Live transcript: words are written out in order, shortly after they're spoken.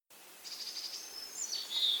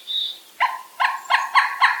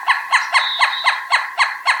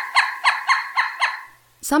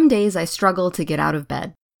some days I struggle to get out of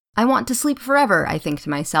bed. I want to sleep forever, I think to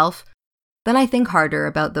myself. Then I think harder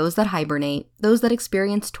about those that hibernate, those that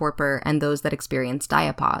experience torpor, and those that experience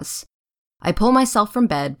diapause. I pull myself from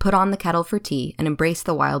bed, put on the kettle for tea, and embrace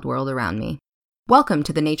the wild world around me. Welcome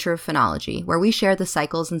to the Nature of Phenology, where we share the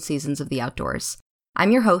cycles and seasons of the outdoors.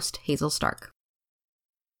 I'm your host, Hazel Stark.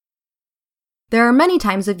 There are many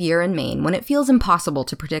times of year in Maine when it feels impossible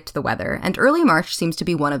to predict the weather, and early March seems to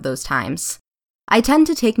be one of those times. I tend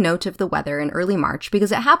to take note of the weather in early March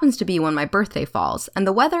because it happens to be when my birthday falls, and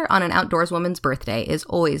the weather on an outdoors woman's birthday is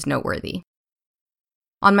always noteworthy.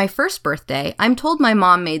 On my first birthday, I'm told my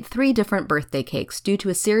mom made 3 different birthday cakes due to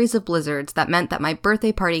a series of blizzards that meant that my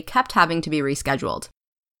birthday party kept having to be rescheduled.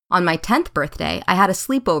 On my 10th birthday, I had a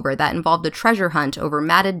sleepover that involved a treasure hunt over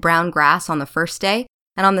matted brown grass on the first day,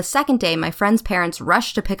 and on the second day, my friends' parents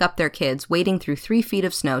rushed to pick up their kids, wading through 3 feet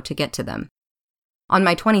of snow to get to them. On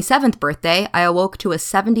my 27th birthday, I awoke to a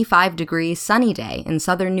 75-degree sunny day in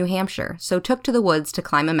southern New Hampshire, so took to the woods to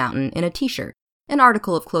climb a mountain in a t-shirt, an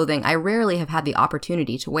article of clothing I rarely have had the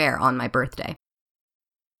opportunity to wear on my birthday.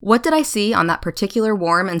 What did I see on that particular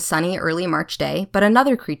warm and sunny early March day but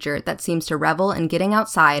another creature that seems to revel in getting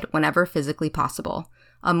outside whenever physically possible,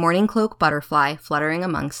 a morning cloak butterfly fluttering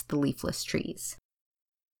amongst the leafless trees.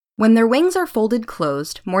 When their wings are folded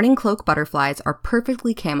closed, morning cloak butterflies are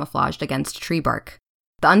perfectly camouflaged against tree bark.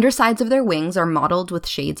 The undersides of their wings are mottled with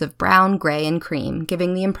shades of brown, gray, and cream,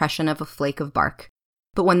 giving the impression of a flake of bark.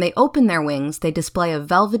 But when they open their wings, they display a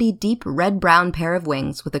velvety, deep red-brown pair of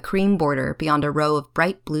wings with a cream border beyond a row of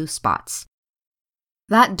bright blue spots.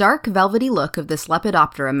 That dark, velvety look of this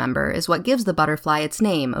Lepidoptera member is what gives the butterfly its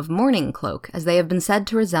name of morning cloak, as they have been said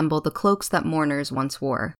to resemble the cloaks that mourners once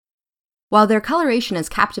wore. While their coloration is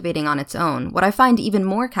captivating on its own, what I find even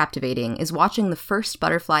more captivating is watching the first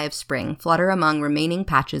butterfly of spring flutter among remaining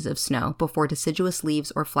patches of snow before deciduous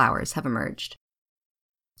leaves or flowers have emerged.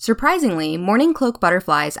 Surprisingly, morning cloak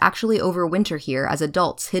butterflies actually overwinter here as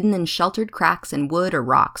adults hidden in sheltered cracks in wood or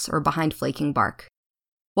rocks or behind flaking bark.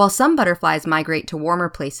 While some butterflies migrate to warmer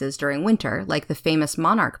places during winter, like the famous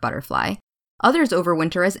monarch butterfly, others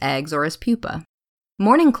overwinter as eggs or as pupa.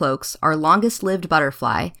 Morning cloaks, our longest-lived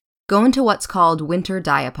butterfly, go into what's called winter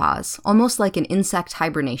diapause, almost like an insect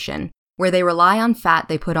hibernation, where they rely on fat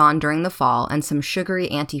they put on during the fall and some sugary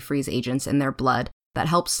antifreeze agents in their blood that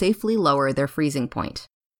help safely lower their freezing point.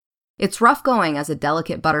 It's rough going as a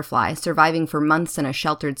delicate butterfly surviving for months in a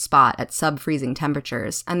sheltered spot at sub-freezing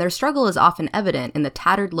temperatures, and their struggle is often evident in the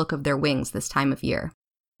tattered look of their wings this time of year.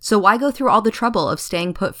 So why go through all the trouble of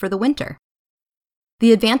staying put for the winter?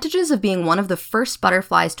 The advantages of being one of the first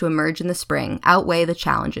butterflies to emerge in the spring outweigh the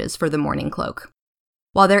challenges for the morning cloak.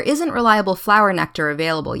 While there isn't reliable flower nectar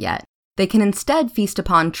available yet, they can instead feast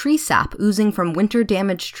upon tree sap oozing from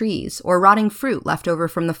winter-damaged trees or rotting fruit left over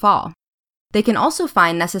from the fall. They can also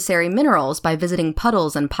find necessary minerals by visiting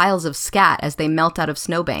puddles and piles of scat as they melt out of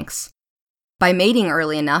snowbanks. By mating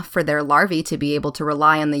early enough for their larvae to be able to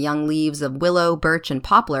rely on the young leaves of willow, birch, and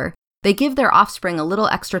poplar, they give their offspring a little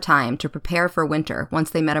extra time to prepare for winter once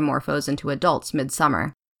they metamorphose into adults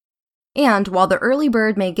midsummer. And while the early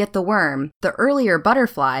bird may get the worm, the earlier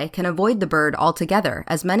butterfly can avoid the bird altogether,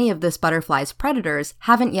 as many of this butterfly's predators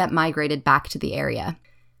haven't yet migrated back to the area.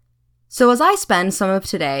 So as I spend some of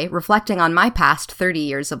today reflecting on my past 30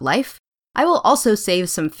 years of life, I will also save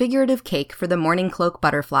some figurative cake for the morning cloak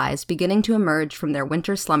butterflies beginning to emerge from their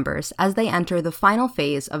winter slumbers as they enter the final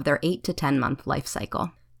phase of their 8 to 10 month life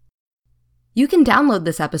cycle. You can download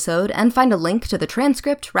this episode and find a link to the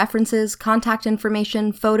transcript, references, contact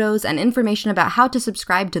information, photos, and information about how to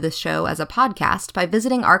subscribe to this show as a podcast by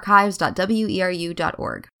visiting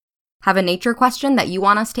archives.weru.org. Have a nature question that you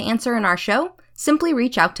want us to answer in our show? Simply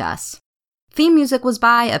reach out to us. Theme music was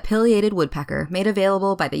by A Pileated Woodpecker, made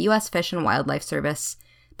available by the U.S. Fish and Wildlife Service.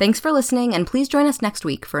 Thanks for listening, and please join us next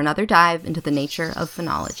week for another dive into the nature of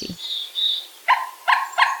phenology.